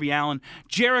about Darby Allin.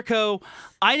 Jericho,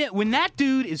 when that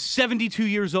dude is 72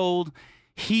 years old,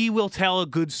 he will tell a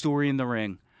good story in the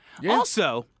ring. Yeah.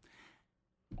 Also,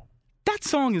 that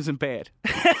song isn't bad.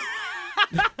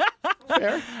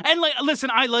 Fair. And like, listen,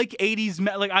 I like 80s,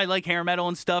 like I like hair metal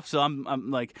and stuff. So I'm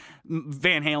like,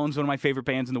 Van Halen's one of my favorite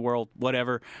bands in the world.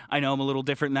 Whatever. I know I'm a little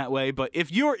different in that way, but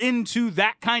if you're into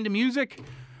that kind of music,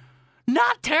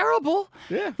 not terrible.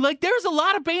 Yeah. Like, there's a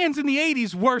lot of bands in the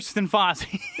 80s worse than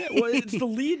Fozzy. Yeah, well, it's the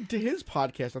lead to his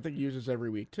podcast. I think he uses every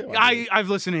week too. I've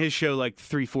listened to his show like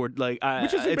 3-4. Like,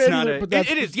 which is it's not but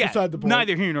that's it is. Yeah. Beside the point.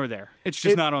 Neither here nor there. It's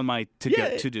just not on my to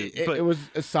do. But it was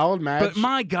a solid match. But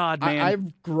my God, man,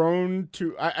 I've grown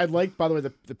to. I like, by the way,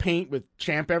 the paint with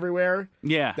Champ everywhere.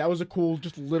 Yeah, that was a cool,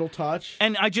 just little touch.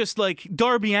 And I just like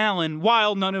Darby Allin.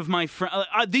 While none of my friends,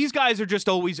 these guys are just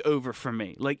always over for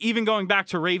me. Like, even going back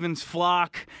to Raven's Flock.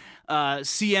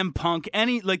 CM Punk,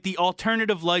 any like the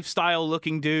alternative lifestyle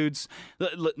looking dudes.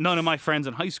 None of my friends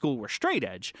in high school were straight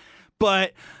edge,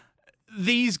 but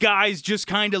these guys just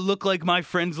kind of look like my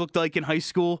friends looked like in high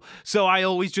school. So I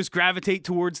always just gravitate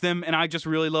towards them, and I just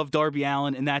really love Darby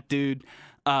Allin and that dude.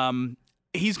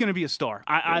 He's going to be a star.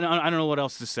 I don't know what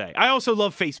else to say. I also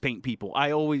love face paint people.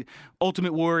 I always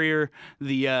Ultimate Warrior,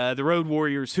 the Road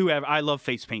Warriors, whoever. I love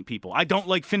face paint people. I don't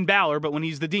like Finn Balor, but when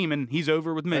he's the Demon, he's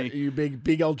over with me. Are you big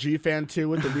LG fan too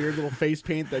with the weird little face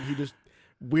paint that he just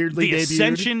weirdly the debuted?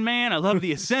 Ascension, man. I love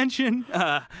the Ascension.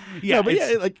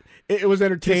 It was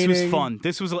entertaining. This was fun.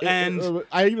 This was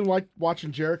I even liked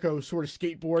watching Jericho sort of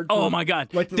skateboard. Oh my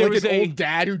God! Like an old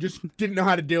dad who just didn't know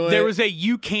how to do it. There was a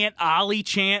 "You can't ollie"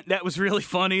 chant that was really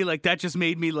funny. Like, that just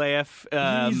made me laugh.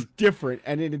 He's different,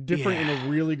 and in a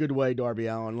really good way. Darby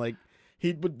Allin, like.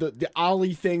 He with the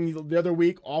ollie thing the other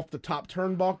week off the top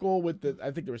turnbuckle with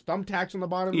I think there was thumbtacks on the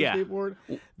bottom of the skateboard.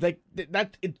 Like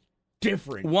that, it's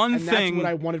different. That's what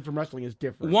I wanted from wrestling is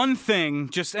different. One thing,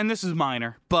 and this is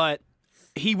minor, but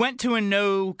he went to a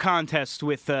no contest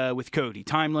with Cody,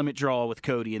 time limit draw with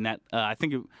Cody, and that I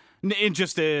think in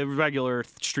just a regular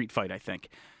street fight. I think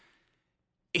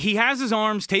he has his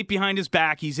arms taped behind his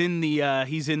back. He's in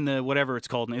the whatever it's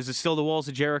called. Is it still the Walls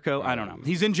of Jericho? I don't know.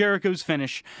 He's in Jericho's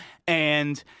finish,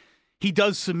 and he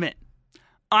does submit.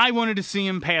 I wanted to see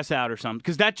him pass out or something,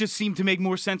 because that just seemed to make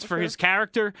more sense for his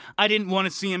character. I didn't want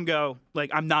to see him go, like,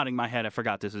 I'm nodding my head. I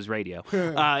forgot this is radio.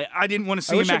 I didn't want to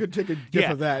see him. I could take a gif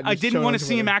of that. I didn't want to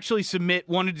see him actually submit.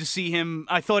 Wanted to see him.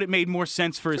 I thought it made more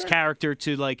sense for his character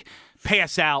to, like,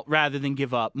 pass out rather than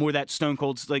give up. More that Stone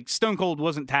Cold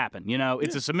wasn't tapping. You know,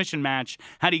 it's a submission match.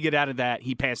 How do you get out of that?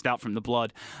 He passed out from the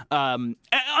blood.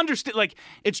 Understood. Like,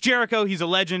 it's Jericho. He's a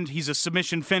legend. He's a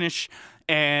submission finish,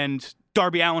 and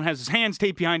Darby Allin has his hands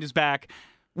taped behind his back.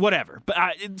 Whatever, but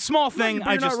small thing.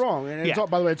 You're not wrong. And it's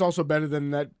by the way, it's also better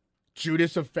than that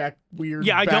Judas effect weird.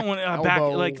 Yeah, I don't want to back.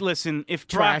 Like, listen, if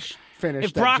Brock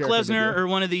Lesnar or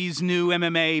one of these new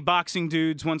MMA boxing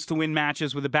dudes wants to win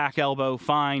matches with a back elbow,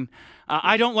 fine.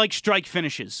 I don't like strike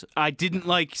finishes. I didn't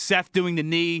like Seth doing the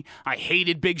knee. I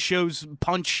hated Big Show's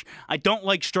punch. I don't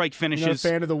like strike finishes. You're not a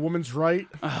fan of the woman's right?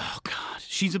 Oh, God.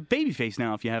 She's a babyface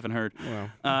now, if you haven't heard.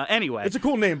 Well, anyway. It's a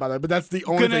cool name, by the way, but that's the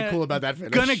only thing cool about that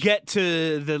finish. Gonna get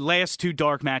to the last two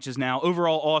dark matches now.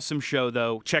 Overall, awesome show,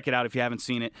 though. Check it out if you haven't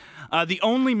seen it. The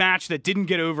only match that didn't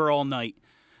get over all night,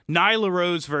 Nyla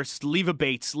Rose versus Leva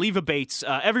Bates. Leva Bates,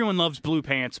 everyone loves blue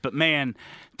pants, but man,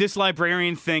 this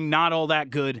librarian thing, not all that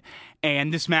good.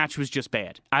 And this match was just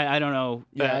bad. I don't know.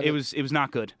 Yeah, it was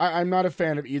not good. I'm not a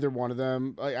fan of either one of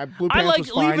them. Blue Pants I like was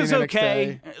fine Leva's in NXT.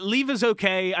 okay. Leva's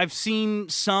okay. I've seen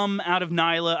some out of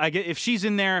Nyla. I get if she's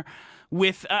in there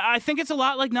with. I think it's a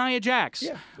lot like Nia Jax.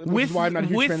 Yeah, which is why I'm not a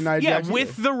huge fan of Nia Jax either.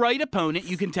 With the right opponent,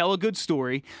 you can tell a good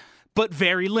story, but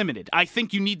very limited. I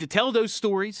think you need to tell those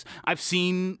stories. I've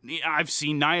seen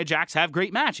Nia Jax have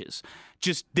great matches.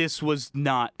 Just this was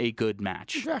not a good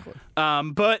match. Exactly.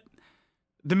 But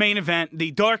the main event, the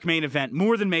dark main event,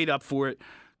 more than made up for it.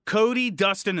 Cody,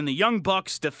 Dustin, and the Young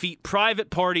Bucks defeat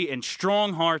Private Party and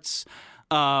Strong Hearts.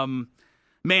 Man,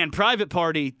 Private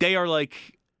Party, they are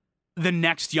like the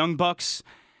next Young Bucks.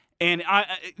 And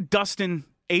Dustin,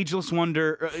 Ageless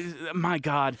Wonder, my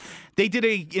God.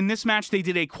 In this match, they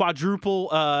did a quadruple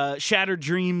Shattered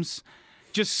Dreams.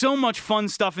 Just so much fun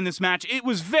stuff in this match. It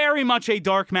was very much a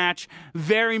dark match,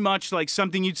 very much like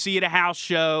something you'd see at a house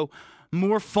show.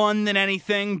 More fun than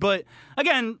anything, but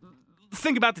again,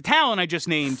 think about the talent I just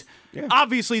named. Yeah.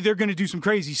 Obviously, they're going to do some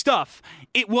crazy stuff.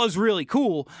 It was really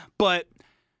cool, but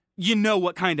you know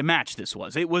what kind of match this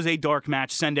was. It was a dark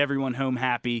match, send everyone home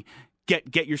happy,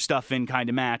 get your stuff in kind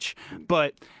of match.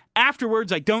 But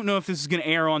afterwards, I don't know if this is going to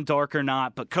air on Dark or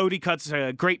not, but Cody cuts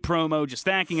a great promo just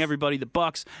thanking everybody, the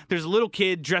Bucks. There's a little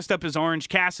kid dressed up as Orange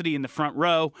Cassidy in the front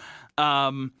row.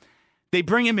 They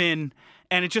bring him in,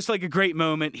 and it's just like a great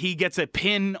moment. He gets a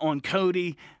pin on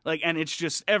Cody, and it's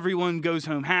just everyone goes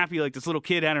home happy. Like this little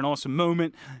kid had an awesome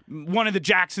moment. One of the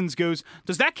Jacksons goes,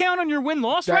 "Does that count on your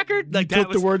win-loss record?" Like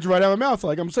took the words right out of my mouth.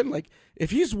 Like I'm saying, like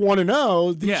if he's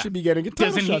 1-0, he should be getting a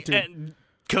title shot too.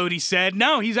 Cody said,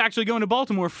 "No, he's actually going to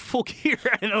Baltimore full gear."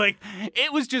 And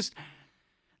it was just.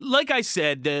 Like I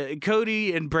said,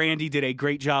 Cody and Brandy did a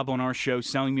great job on our show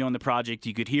selling me on the project.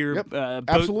 You could hear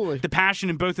absolutely the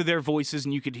passion in both of their voices,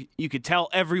 and you could tell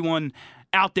everyone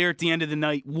out there at the end of the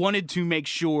night wanted to make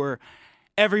sure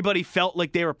everybody felt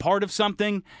like they were part of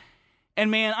something. And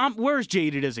man, we're as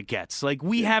jaded as it gets. Like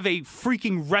we have a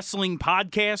freaking wrestling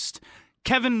podcast.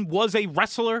 Kevin was a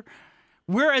wrestler.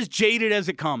 We're as jaded as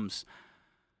it comes.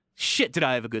 Shit, did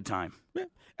I have a good time. Yeah.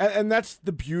 And that's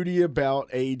the beauty about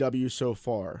AEW so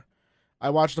far. I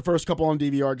watched the first couple on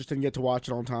DVR, just didn't get to watch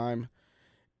it on time.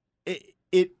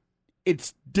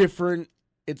 It's different,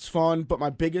 it's fun, but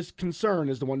my biggest concern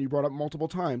is the one you brought up multiple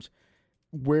times.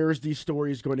 Where's these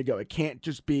stories going to go? It can't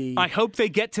just be. I hope they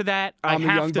get to that. I'm the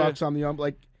Young Bucks.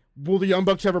 Will the Young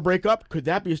Bucks ever break up? Could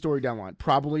that be a story down the line?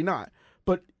 Probably not.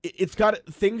 But it's got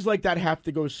things like that have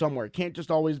to go somewhere. It can't just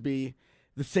always be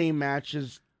the same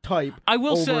matches. Type I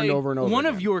will over say and over and over one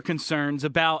again. of your concerns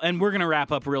about, and we're going to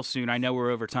wrap up real soon. I know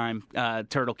we're over time.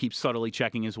 Turtle keeps subtly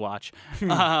checking his watch.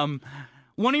 One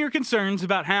of your concerns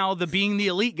about how being the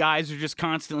elite guys are just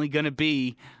constantly going to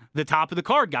be the top of the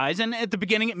card guys, and at the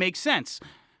beginning it makes sense.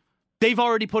 They've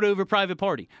already put over Private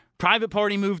Party. Private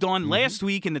Party moved on last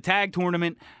week in the tag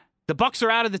tournament. The Bucks are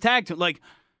out of the tag tournament.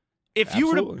 If you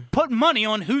were to put money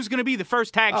on who's going to be the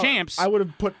first tag champs, I would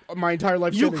have put my entire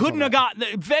life. You couldn't have got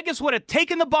Vegas would have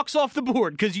taken the Bucks off the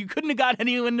board because you couldn't have got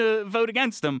anyone to vote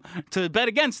against them, to bet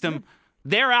against them.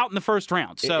 They're out in the first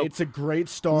round, so it's a great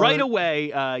start right away.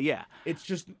 Yeah, it's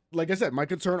just like I said. My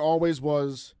concern always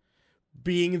was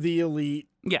being the elite.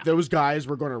 Yeah, those guys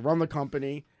were going to run the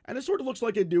company, and it sort of looks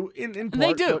like they do in part.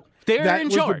 They do. They're that in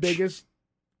was charge. The biggest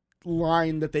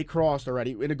line that they crossed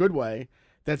already in a good way.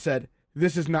 That said.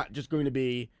 This is not just going to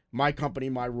be my company,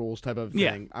 my rules type of thing.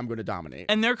 Yeah. I'm going to dominate.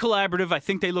 And they're collaborative. I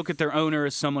think they look at their owner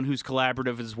as someone who's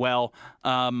collaborative as well.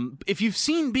 If you've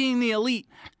seen Being the Elite,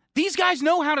 these guys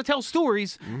know how to tell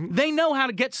stories. Mm-hmm. They know how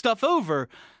to get stuff over.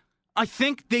 I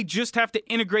think they just have to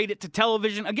integrate it to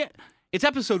television. Again, it's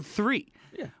episode 3.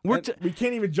 Yeah, we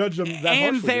can't even judge them that harshly.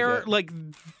 And they're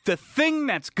the thing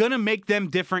that's going to make them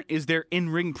different is their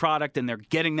in-ring product, and they're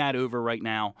getting that over right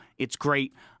now. It's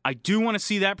great. I do want to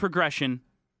see that progression.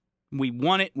 We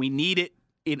want it. We need it.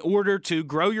 In order to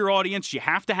grow your audience, you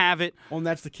have to have it. Well, and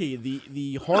that's the key.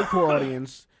 The hardcore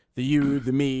audience, the you,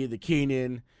 the me, the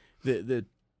Keenan, the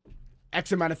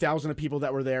X amount of thousand of people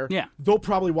that were there, they'll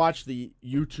probably watch the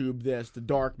YouTube this, the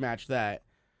Dark match that.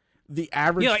 The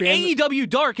average fan, AEW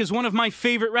Dark is one of my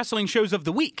favorite wrestling shows of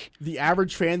the week. The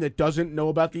average fan that doesn't know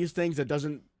about these things, that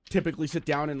doesn't typically sit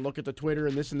down and look at the Twitter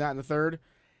and this and that and the third,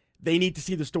 they need to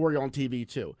see the story on TV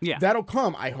too. Yeah. That'll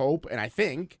come, I hope, and I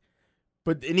think,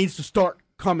 but it needs to start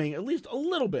coming at least a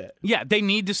little bit. Yeah, they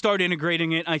need to start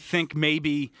integrating it. I think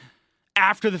maybe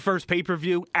after the first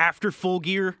pay-per-view, after Full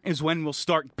Gear, is when we'll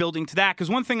start building to that. Because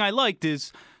one thing I liked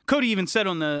is, Cody even said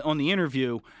on the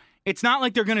interview, It's not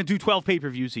like they're going to do 12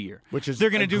 pay-per-views a year. Which is they're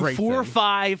going to do great 4 or thing.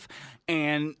 5,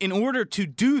 and in order to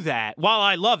do that, while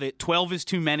I love it, 12 is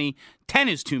too many, 10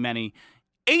 is too many,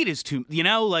 8 is too, in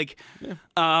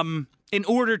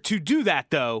order to do that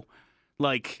though,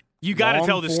 like you got to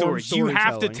tell the Long-form stories. You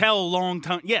have to storytelling. tell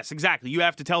long-term. Yes, exactly. You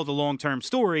have to tell the long-term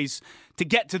stories to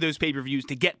get to those pay-per-views,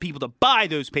 to get people to buy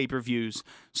those pay-per-views.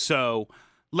 So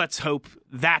let's hope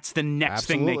that's the next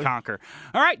thing they Absolutely. conquer.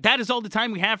 All right, that is all the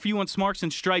time we have for you on Smarks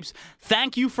and Stripes.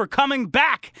 Thank you for coming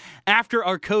back after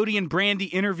our Cody and Brandy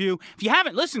interview. If you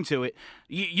haven't listened to it,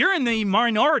 you're in the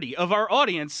minority of our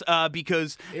audience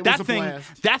because It that was a thing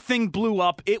blast. that thing blew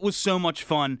up. It was so much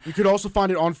fun. You could also find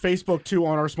it on Facebook, too,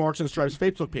 on our Smarks and Stripes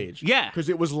Facebook page. Yeah. Because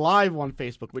it was live on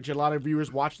Facebook, which a lot of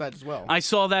viewers watched that as well. I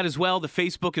saw that as well. The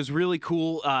Facebook is really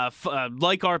cool.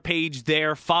 Like our page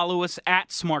there. Follow us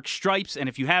at Smart Stripes. And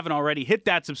if you haven't already, hit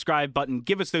that subscribe button.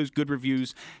 Give us those good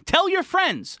reviews. Tell your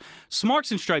friends.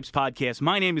 Smarks and Stripes podcast.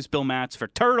 My name is Bill Matz for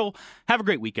Turtle. Have a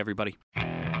great week, everybody.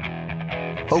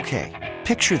 Okay,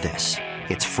 picture this.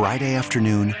 It's Friday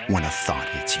afternoon when a thought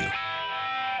hits you.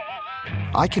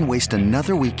 I can waste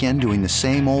another weekend doing the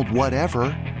same old whatever,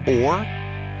 or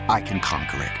I can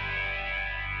conquer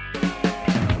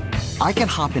it. I can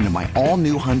hop into my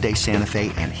all-new Hyundai Santa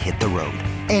Fe and hit the road.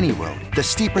 Any road. The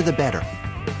steeper, the better.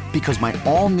 Because my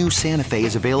all-new Santa Fe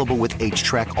is available with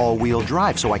H-Track all-wheel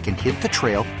drive, so I can hit the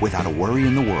trail without a worry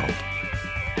in the world.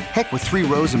 Heck, with 3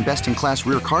 rows and best-in-class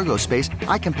rear cargo space,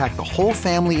 I can pack the whole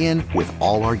family in with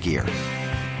all our gear.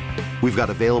 We've got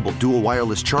available dual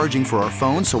wireless charging for our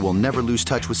phones, so we'll never lose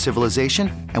touch with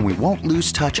civilization, and we won't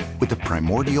lose touch with the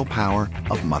primordial power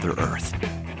of Mother Earth.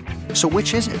 So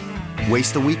which is it?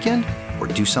 Waste the weekend or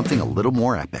do something a little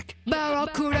more epic?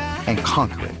 And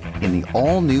conquer it in the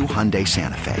all-new Hyundai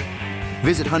Santa Fe.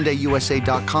 Visit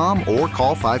HyundaiUSA.com or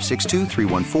call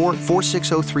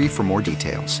 562-314-4603 for more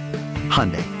details.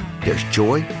 Hyundai, there's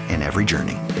joy in every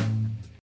journey.